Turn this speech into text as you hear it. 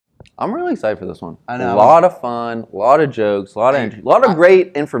I'm really excited for this one. I know. A lot of fun, a lot of jokes, a lot of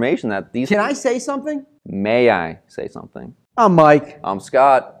great information that these. Can I say something? May I say something? I'm Mike. I'm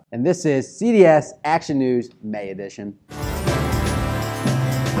Scott. And this is CDS Action News May Edition.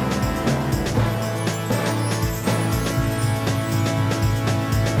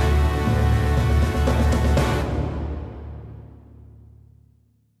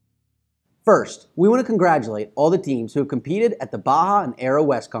 First, we want to congratulate all the teams who have competed at the Baja and Aero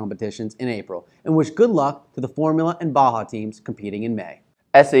West competitions in April and wish good luck to the Formula and Baja teams competing in May.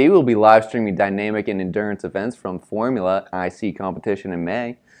 SAE will be live streaming dynamic and endurance events from Formula IC competition in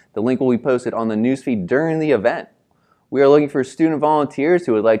May. The link will be posted on the newsfeed during the event. We are looking for student volunteers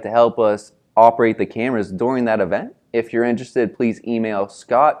who would like to help us operate the cameras during that event. If you're interested, please email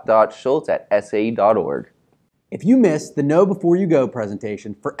scott.schultz@sae.org. If you missed the Know Before You Go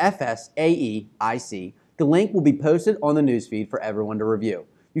presentation for FSAE IC, the link will be posted on the newsfeed for everyone to review.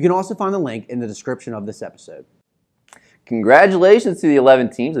 You can also find the link in the description of this episode. Congratulations to the 11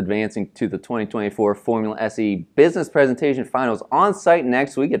 teams advancing to the 2024 Formula SAE Business Presentation Finals on site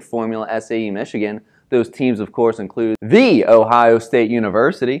next week at Formula SAE Michigan. Those teams, of course, include the Ohio State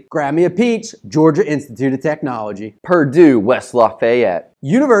University, Grab Me a Peach, Georgia Institute of Technology, Purdue West Lafayette,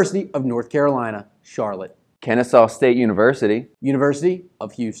 University of North Carolina, Charlotte, Kennesaw State University, University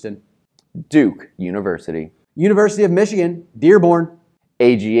of Houston, Duke University, University of Michigan, Dearborn,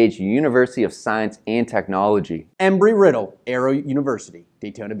 AGH University of Science and Technology, Embry-Riddle Aero University,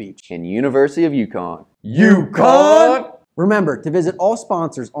 Daytona Beach, and University of Yukon. Yukon! Remember to visit all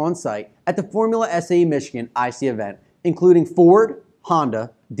sponsors on site at the Formula SAE Michigan IC event, including Ford,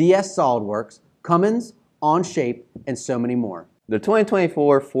 Honda, DS SolidWorks, Cummins, OnShape, and so many more. The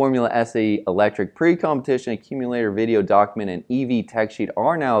 2024 Formula SAE Electric Pre-Competition Accumulator Video Document and EV Tech Sheet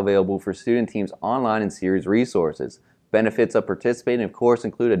are now available for student teams online and series resources. Benefits of participating, of course,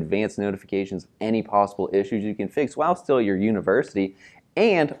 include advanced notifications of any possible issues you can fix while still at your university,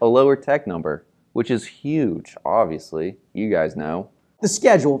 and a lower tech number, which is huge, obviously. You guys know. The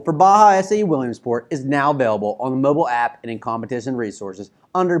schedule for Baja SAE Williamsport is now available on the mobile app and in competition resources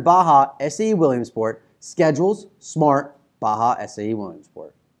under Baja SAE Williamsport, Schedules, Smart, Baja SAE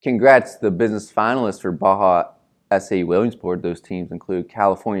Williamsport. Congrats to the business finalists for Baja SAE Williamsport. Those teams include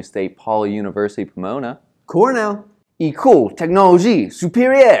California State Poly University Pomona, Cornell, École Technologie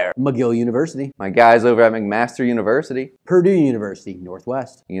Supérieure, McGill University, my guys over at McMaster University, Purdue University,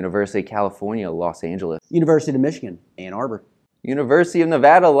 Northwest, University of California, Los Angeles, University of Michigan, Ann Arbor, University of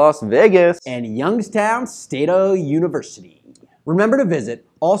Nevada, Las Vegas, and Youngstown State University. Remember to visit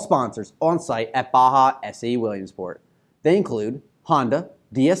all sponsors on site at Baja SAE Williamsport. They include Honda,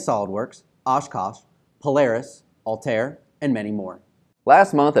 DS SolidWorks, Oshkosh, Polaris, Altair, and many more.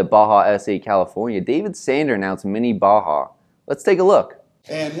 Last month at Baja SAE California, David Sander announced Mini Baja. Let's take a look.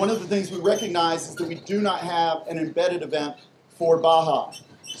 And one of the things we recognize is that we do not have an embedded event for Baja.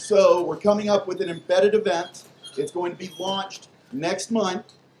 So we're coming up with an embedded event. It's going to be launched next month.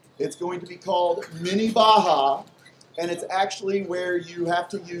 It's going to be called Mini Baja, and it's actually where you have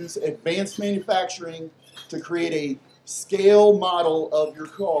to use advanced manufacturing to create a scale model of your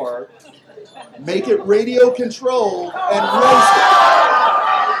car, make it radio controlled, and race it.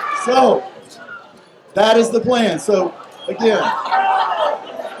 So that is the plan. So again,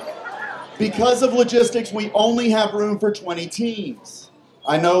 because of logistics, we only have room for 20 teams.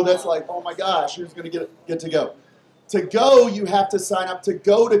 I know that's like, oh my gosh, who's going to get to go? To go, you have to sign up to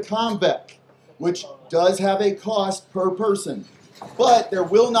go to Convec, which does have a cost per person, but there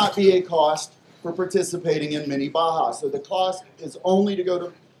will not be a cost for participating in Mini Baja. So the cost is only to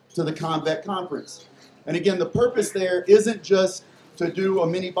go to the Convec conference. And again, the purpose there isn't just to do a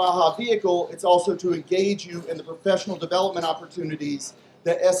Mini Baja vehicle, it's also to engage you in the professional development opportunities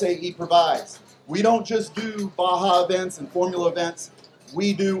that SAE provides. We don't just do Baja events and Formula events,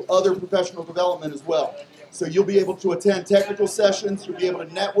 we do other professional development as well. So you'll be able to attend technical sessions, you'll be able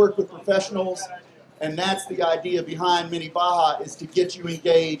to network with professionals, and that's the idea behind Mini Baja, is to get you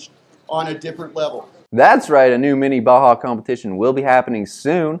engaged on a different level. That's right, a new Mini Baja competition will be happening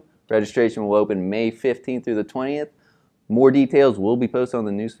soon. Registration will open May 15th through the 20th. More details will be posted on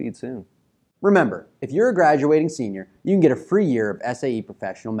the newsfeed soon. Remember, if you're a graduating senior, you can get a free year of SAE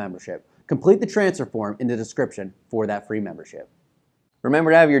professional membership. Complete the transfer form in the description for that free membership.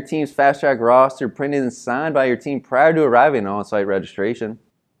 Remember to have your team's fast track roster printed and signed by your team prior to arriving at on-site registration.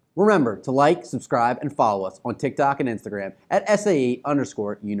 Remember to like, subscribe, and follow us on TikTok and Instagram at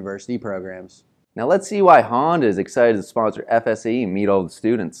SAE_University Programs. Now let's see why Honda is excited to sponsor FSAE and meet all the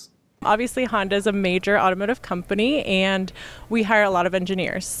students. Obviously, Honda is a major automotive company and we hire a lot of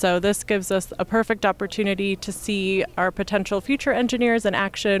engineers. So this gives us a perfect opportunity to see our potential future engineers in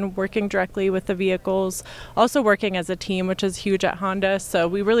action, working directly with the vehicles, also working as a team, which is huge at Honda. So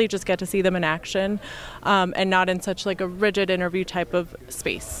we really just get to see them in action and not in such like a rigid interview type of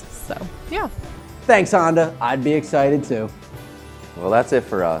space. So, yeah. Thanks, Honda. I'd be excited too. Well, that's it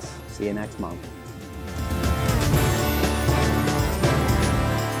for us. See you next month.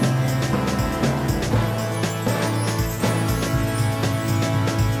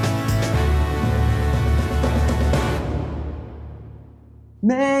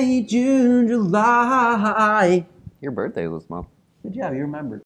 May, June, July. Your birthday was month. Good job, you remembered.